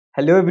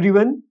Hello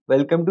everyone,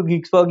 welcome to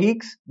Geeks for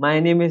Geeks. My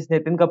name is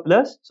Nitin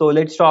Kaplas. So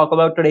let's talk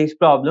about today's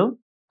problem.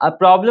 Our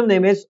problem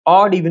name is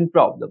odd even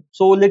problem.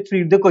 So let's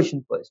read the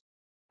question first.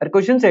 Our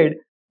question said,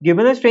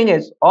 given a string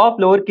s of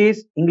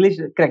lowercase English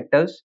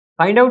characters,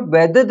 find out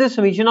whether the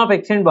summation of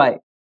x and y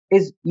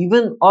is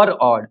even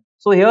or odd.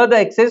 So here the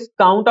x is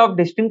count of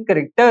distinct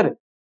character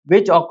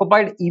which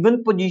occupied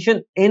even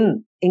position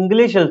in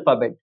English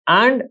alphabet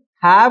and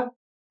have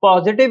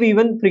positive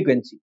even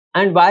frequency,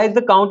 and y is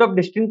the count of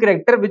distinct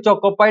character which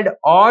occupied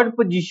odd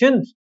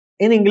positions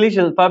in English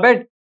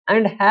alphabet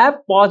and have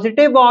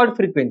positive odd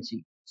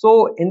frequency.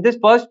 So in this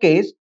first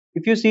case,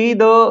 if you see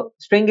the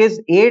string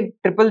is A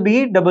triple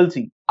B double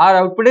C, our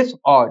output is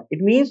odd. It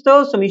means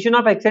the summation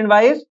of x and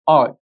y is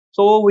odd.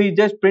 So we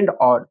just print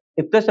odd.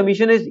 If the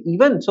summation is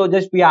even, so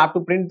just we have to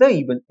print the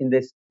even in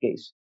this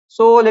case.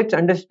 So let's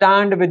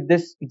understand with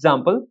this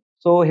example.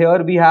 So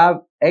here we have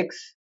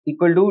x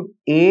equal to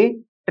A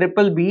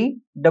triple B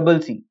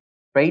double C,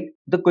 right?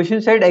 The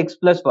question said x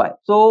plus y.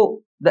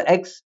 So the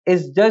x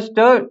is just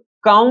a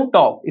count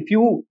of, if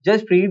you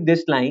just read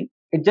this line,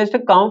 it's just a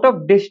count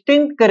of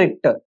distinct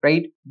character,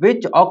 right?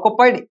 Which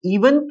occupied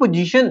even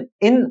position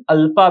in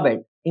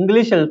alphabet,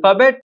 English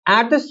alphabet.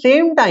 At the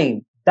same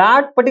time,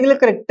 that particular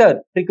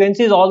character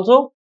frequency is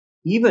also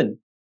even.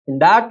 In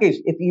that case,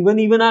 if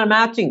even are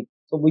matching,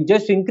 so we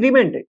just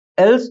increment it.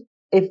 Else,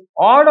 if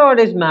odd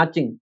is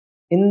matching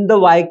in the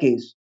y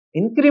case,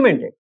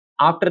 increment it.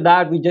 After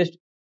that, we just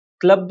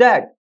club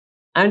that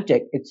and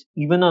check it's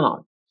even or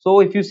not. So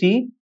if you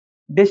see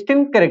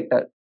distinct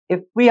character,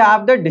 if we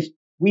have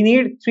we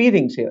need three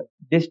things here: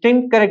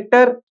 distinct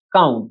character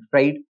count,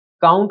 right?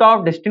 Count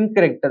of distinct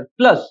character,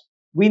 plus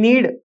we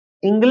need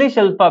English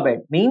alphabet,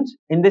 means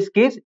in this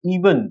case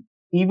even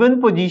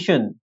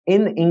position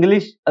in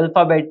English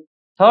alphabet.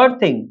 Third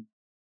thing,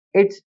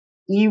 it's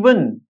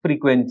even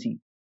frequency,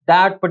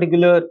 that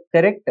particular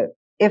character.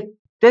 If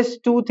this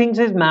two things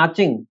is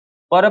matching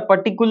for a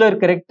particular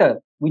character,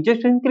 we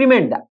just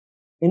increment that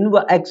in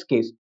the x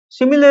case.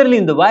 Similarly,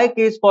 in the y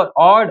case, for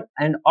odd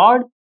and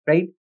odd,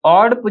 right?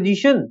 Odd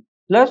position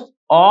plus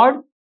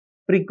odd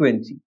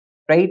frequency,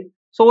 right?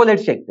 So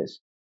let's check this.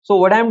 So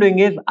what I'm doing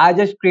is I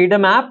just create a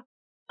map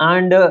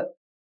and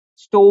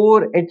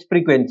store its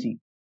frequency,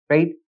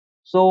 right?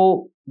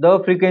 So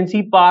the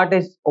frequency part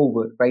is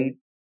over, right?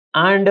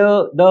 And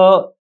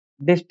the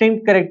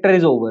distinct character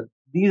is over.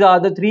 These are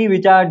the three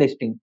which are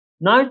distinct.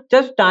 Now it's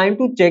just time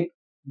to check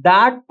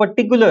that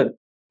particular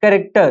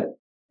character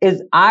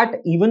is at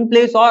even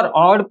place or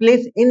odd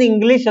place in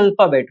English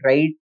alphabet,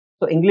 right?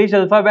 So English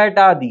alphabet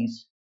are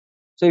these.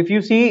 So if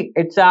you see,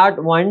 it's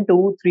at 1,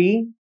 2,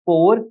 3,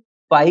 4,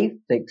 5,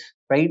 6,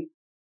 right?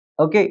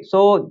 Okay,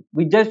 so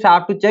we just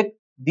have to check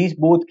these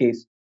both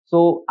case.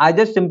 So I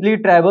just simply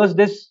traverse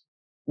this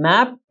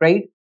map,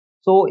 right?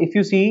 So if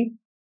you see,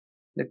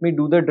 let me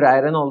do the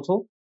dry run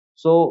also.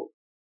 So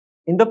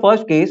in the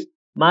first case,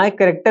 my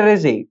character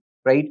is A,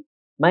 right?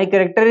 My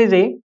character is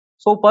A.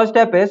 So first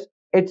step is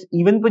it's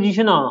even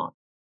position or not.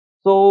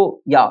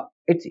 So yeah,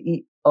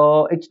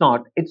 it's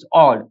not. It's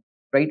odd,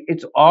 right?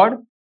 It's odd.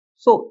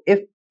 So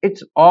if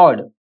it's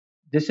odd,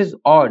 this is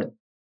odd.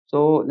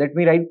 So let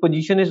me write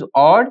position is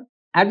odd.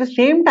 At the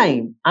same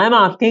time, I am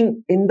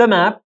asking in the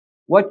map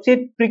what's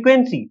its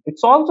frequency.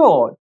 It's also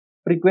odd.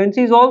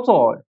 Frequency is also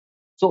odd.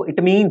 So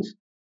it means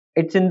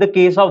it's in the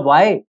case of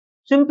y.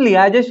 Simply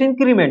I just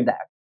increment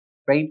that,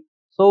 right?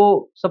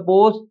 So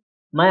suppose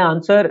my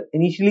answer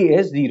initially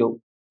is 0.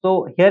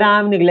 So here I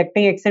am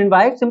neglecting x and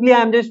y. Simply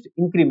I am just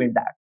increment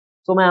that.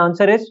 So my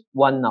answer is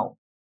 1 now.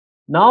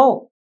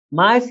 Now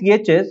my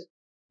ch is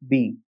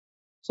b.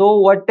 So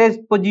what is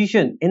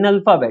position in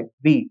alphabet?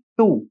 B,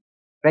 2,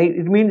 right?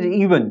 It means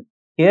even.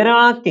 Here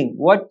I'm asking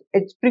what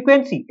its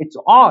frequency. It's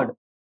odd.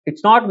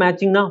 It's not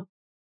matching now.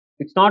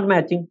 It's not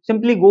matching.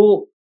 Simply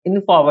go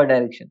in forward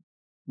direction.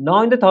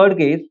 Now in the third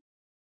case,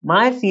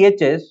 my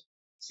ch is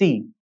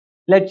C.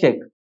 Let's check.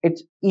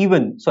 It's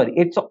even. Sorry,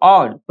 it's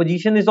odd.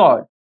 Position is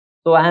odd.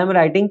 So I am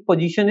writing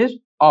position is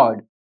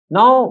odd.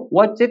 Now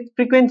what's its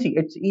frequency?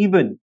 It's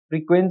even.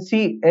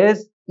 Frequency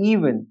is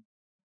even.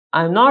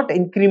 I'm not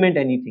increment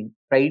anything,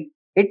 right?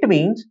 It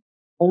means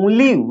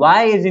only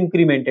y is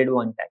incremented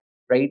one time,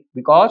 right?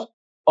 Because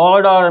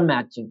odd or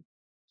matching.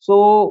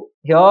 So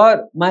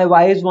here my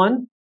y is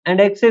 1 and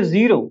x is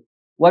 0.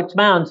 What's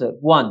my answer?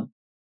 1.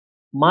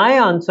 My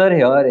answer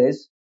here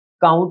is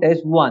count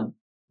as 1.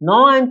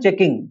 Now I'm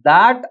checking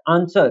that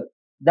answer,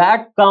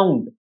 that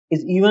count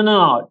is even or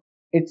odd.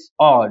 It's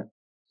odd.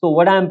 So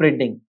what I'm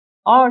printing?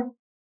 Odd.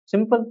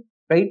 Simple,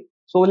 right?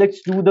 So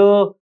let's do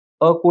the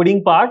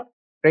coding part,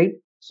 right?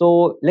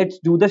 So let's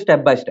do the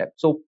step by step.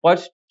 So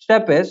first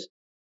step is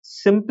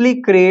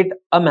simply create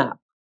a map,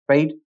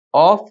 right,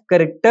 of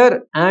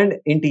character and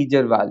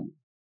integer value.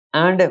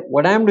 And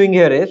what I'm doing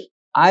here is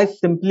I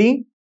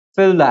simply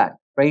fill that,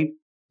 right?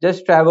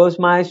 Just traverse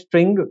my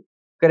string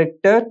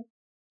character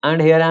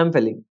and here I am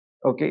filling.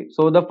 Okay,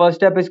 so the first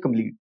step is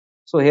complete.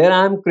 So here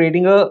I am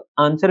creating a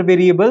answer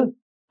variable,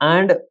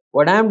 and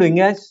what I am doing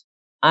is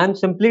I am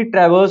simply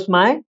traverse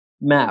my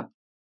map.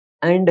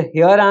 and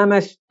here I am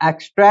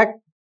extract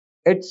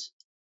its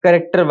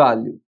character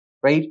value,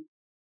 right?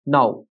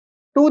 Now,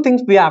 two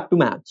things we have to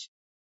match.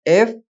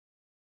 If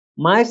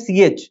my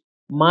ch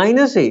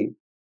minus a,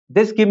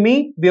 this give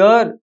me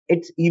where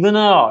it's even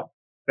or odd,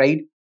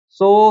 right?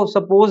 So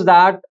suppose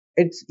that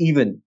it's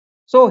even.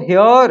 So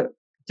here,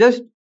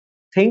 just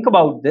think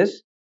about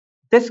this.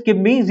 This give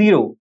me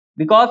 0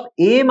 because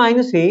a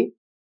minus a,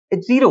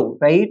 it's 0,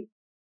 right?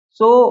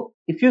 So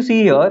if you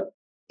see here,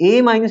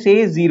 a minus a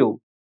is 0,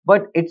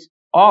 but it's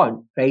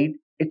odd, right?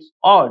 It's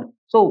odd.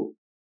 So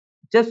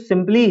just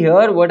simply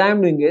here, what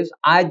I'm doing is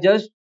I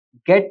just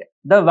get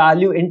the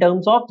value in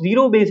terms of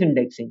zero base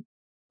indexing,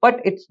 but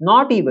it's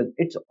not even,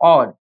 it's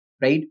odd,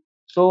 right?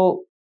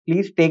 So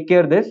please take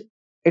care this.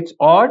 It's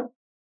odd.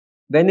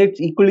 When it's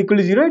equal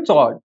to 0, it's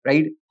odd,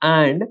 right?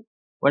 And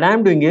what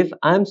I'm doing is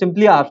I'm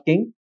simply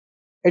asking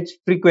its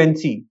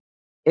frequency.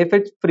 If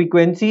its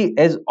frequency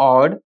is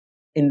odd,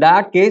 in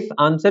that case,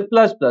 answer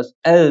plus plus.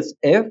 Else,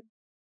 if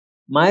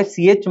my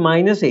ch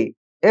minus a,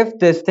 if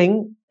this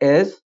thing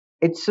is,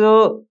 it's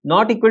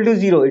not equal to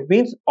 0, it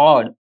means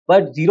odd,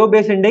 but zero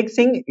base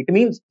indexing, it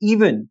means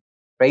even,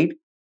 right?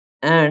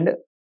 And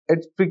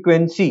its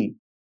frequency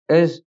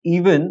is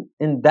even,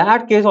 in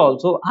that case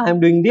also I am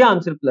doing the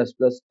answer plus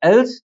plus.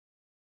 Else,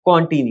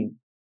 continue,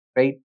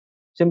 right?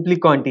 Simply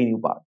continue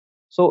part.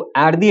 So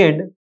at the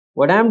end,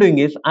 what I am doing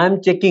is I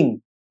am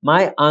checking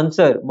my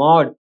answer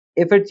mod.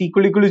 If it's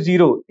equal to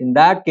 0, in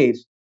that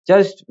case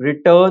just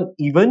return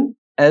even,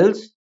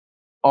 else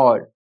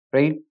odd,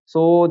 right?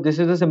 So this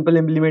is a simple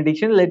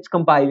implementation. Let's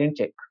compile and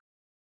check.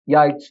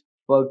 Yeah, it's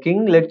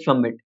working. Let's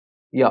submit.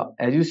 Yeah,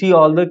 as you see,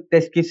 all the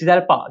test cases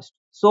are passed.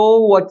 So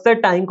what's the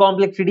time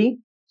complexity?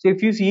 So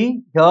if you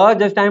see here,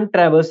 just I'm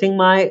traversing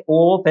my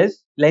O of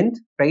S length,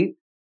 right?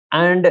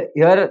 And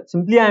here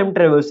simply I'm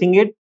traversing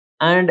it,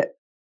 and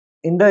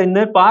in the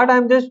inner part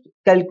I'm just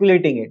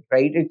calculating it,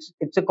 right?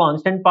 It's a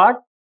constant part.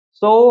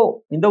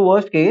 So in the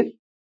worst case,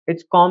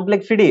 its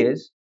complexity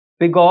is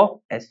big of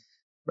S,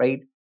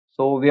 right?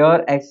 So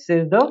where S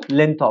is the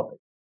length of it.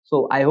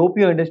 So I hope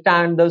you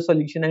understand the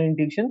solution and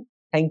intuition.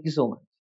 Thank you so much.